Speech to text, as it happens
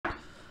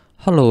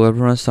Hello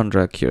everyone,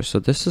 Sandrak here. So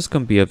this is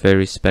going to be a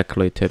very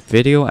speculative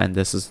video, and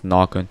this is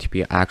not going to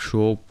be an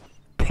actual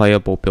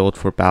playable build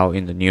for Baal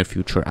in the near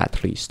future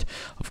at least.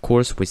 Of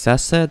course, with that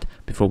said,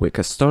 before we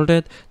get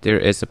started, there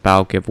is a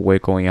Baal giveaway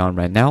going on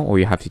right now. All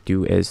you have to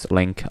do is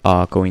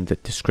go in the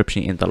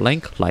description in the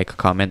link, like,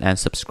 comment, and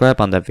subscribe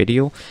on that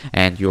video,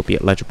 and you'll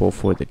be eligible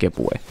for the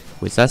giveaway.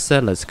 With that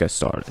said, let's get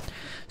started.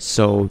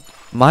 So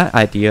my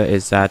idea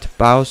is that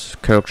Baal's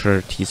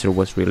character teaser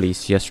was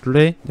released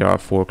yesterday. There are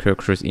 4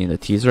 characters in the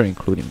teaser,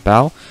 including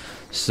Baal.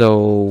 So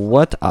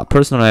what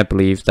personally I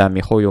believe that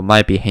MiHoYo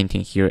might be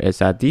hinting here is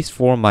that these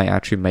 4 might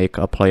actually make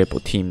a playable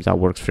team that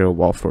works very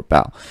well for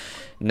Baal.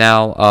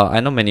 Now, I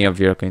know many of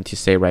you are going to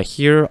say right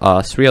here,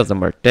 3 of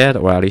them are dead,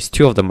 or at least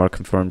 2 of them are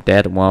confirmed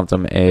dead. 1 of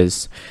them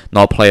is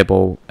not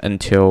playable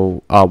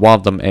until 1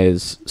 of them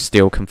is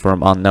still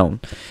confirmed unknown.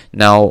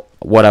 Now,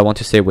 what I want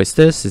to say with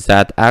this is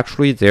that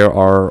actually there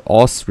are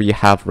all 3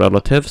 have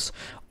relatives,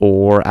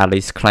 or at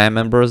least clan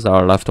members that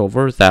are left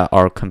over that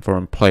are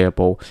confirmed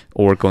playable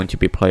or going to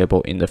be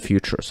playable in the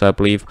future. So I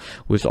believe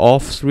with all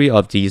 3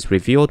 of these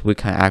revealed, we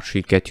can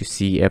actually get to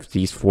see if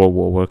these 4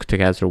 will work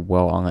together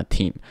well on a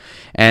team.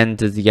 And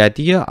the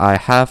idea I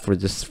have for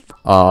this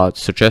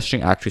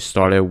suggestion actually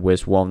started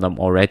with 1 of them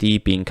already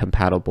being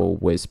compatible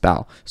with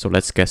Baal. So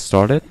let's get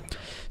started.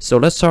 So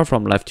let's start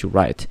from left to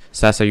right.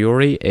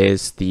 Sasayori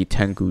is the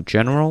Tengu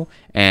general,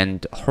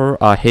 and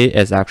he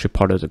is actually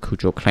part of the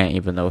Kujo clan,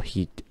 even though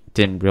he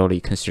didn't really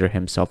consider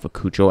himself a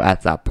Kujo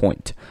at that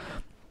point.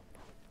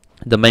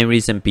 The main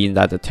reason being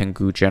that the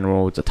Tengu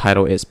general, the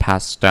title is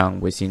passed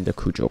down within the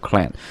Kujo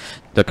clan.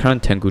 The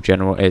current Tengu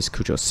general is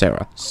Kujo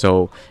Sarah.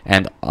 So,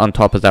 and on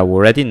top of that, we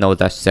already know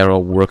that Sarah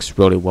works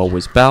really well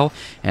with Baal,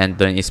 and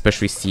then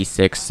especially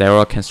C6,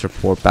 Sarah can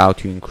support Baal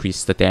to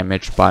increase the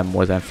damage by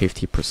more than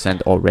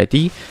 50%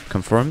 already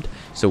confirmed.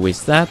 So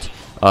with that,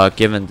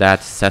 given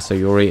that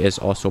Sasayori is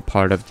also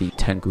part of the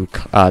Tengu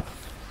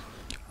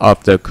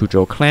of the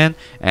Kujo clan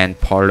and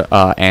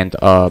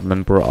a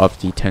member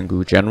of the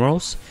Tengu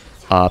generals,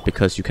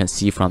 because you can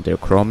see from their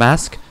crow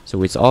mask. So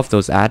with all of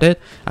those added,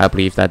 I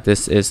believe that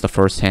this is the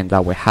first hint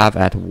that we have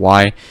at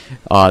why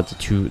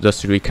the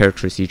 3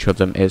 characters each of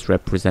them is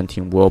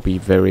representing will be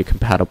very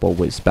compatible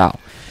with Baal.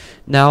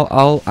 Now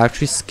I'll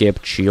actually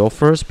skip Chio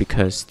first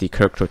because the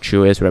character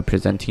Chio is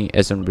representing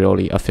isn't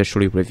really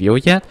officially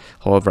revealed yet.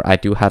 However, I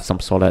do have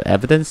some solid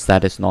evidence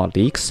that is not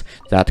leaks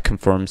that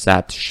confirms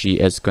that she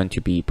is going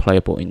to be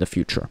playable in the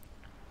future.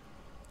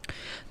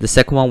 The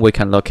second one, we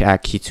can look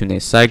at Kitsune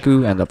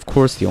Saigu, and of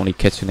course the only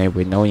Kitsune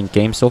we know in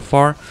game so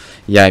far,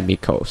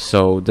 Miko.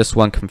 So this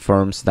one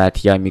confirms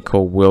that Miko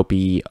will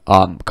be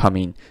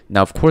coming.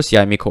 Now of course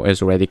Miko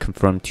is already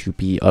confirmed to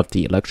be of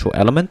the electro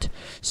element,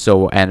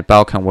 and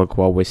Baal can work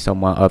well with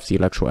someone of the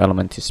electro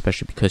element,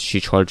 especially because she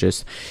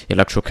charges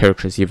electro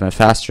characters even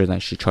faster than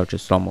she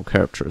charges normal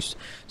characters.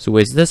 So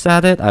with this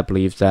added, I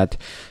believe that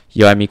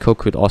Miko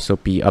could also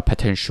be a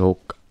potential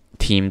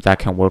team that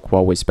can work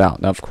well with Baal.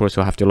 Now of course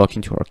we'll have to look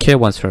into her kit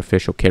once her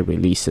official kit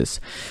releases.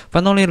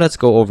 Finally, let's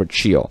go over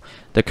Chio.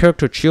 The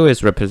character Chio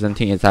is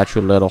representing is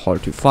actually a little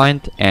hard to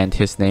find, and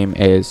his name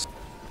is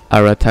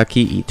Arataki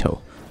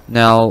Ito.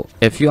 Now,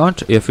 if you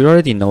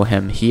already know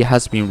him, he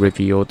has been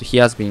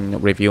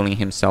revealing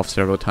himself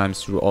several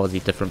times through all the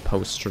different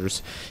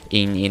posters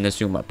in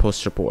Inazuma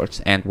poster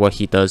boards. And what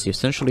he does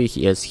essentially,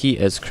 he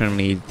is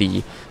currently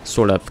the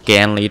sort of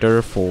GAN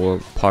leader for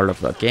part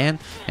of the GAN,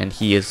 and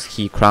he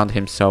crowned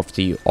himself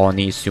the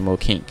Oni Sumo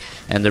King.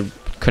 And the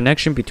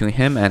connection between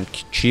him and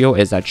Chio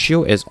is that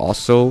Chio is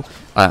also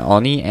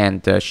Oni,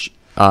 and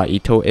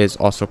Ito is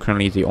also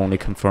currently the only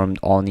confirmed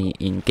Oni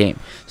in game.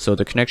 So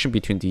the connection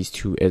between these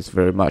 2 is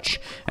very much.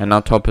 And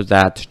on top of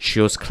that,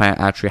 Chio's clan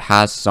actually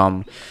has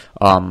some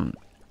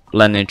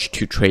lineage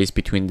to trace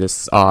between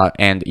this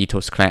and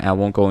Ito's clan. I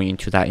won't go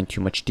into that in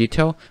too much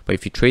detail, but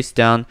if you trace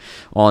down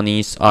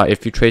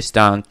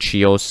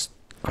Chio's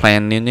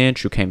clan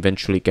lineage, you can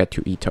eventually get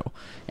to Ito.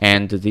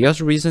 And the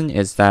other reason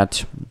is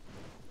that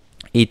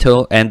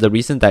the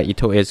reason that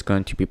Ito is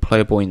going to be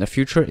playable in the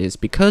future is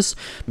because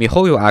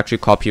MiHoYo actually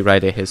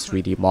copyrighted his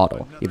 3D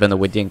model, even though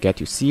we didn't get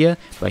to see it.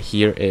 But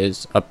here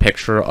is a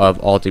picture of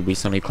all the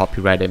recently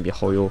copyrighted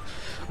MiHoYo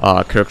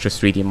characters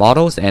 3D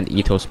models, and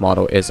Ito's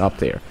model is up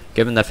there.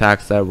 Given the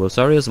fact that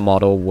Rosario's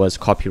model was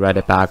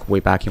copyrighted way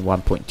back in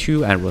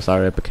 1.2 and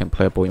Rosario became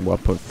playable in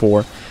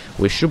 1.4,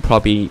 we should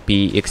probably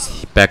be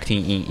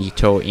expecting in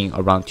Ito in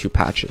around 2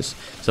 patches.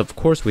 So of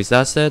course, with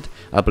that said,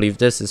 I believe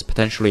this is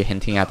potentially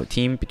hinting at a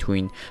team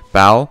between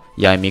Baal,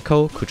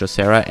 Miko, Kujo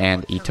Sarah,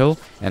 and Ito.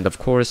 And of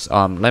course,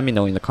 let me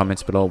know in the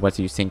comments below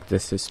whether you think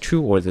this is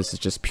true or this is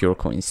just pure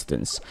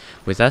coincidence.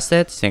 With that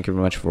said, thank you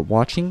very much for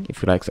watching.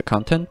 If you like the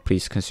content,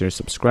 please consider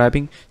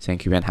subscribing.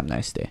 Thank you and have a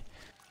nice day.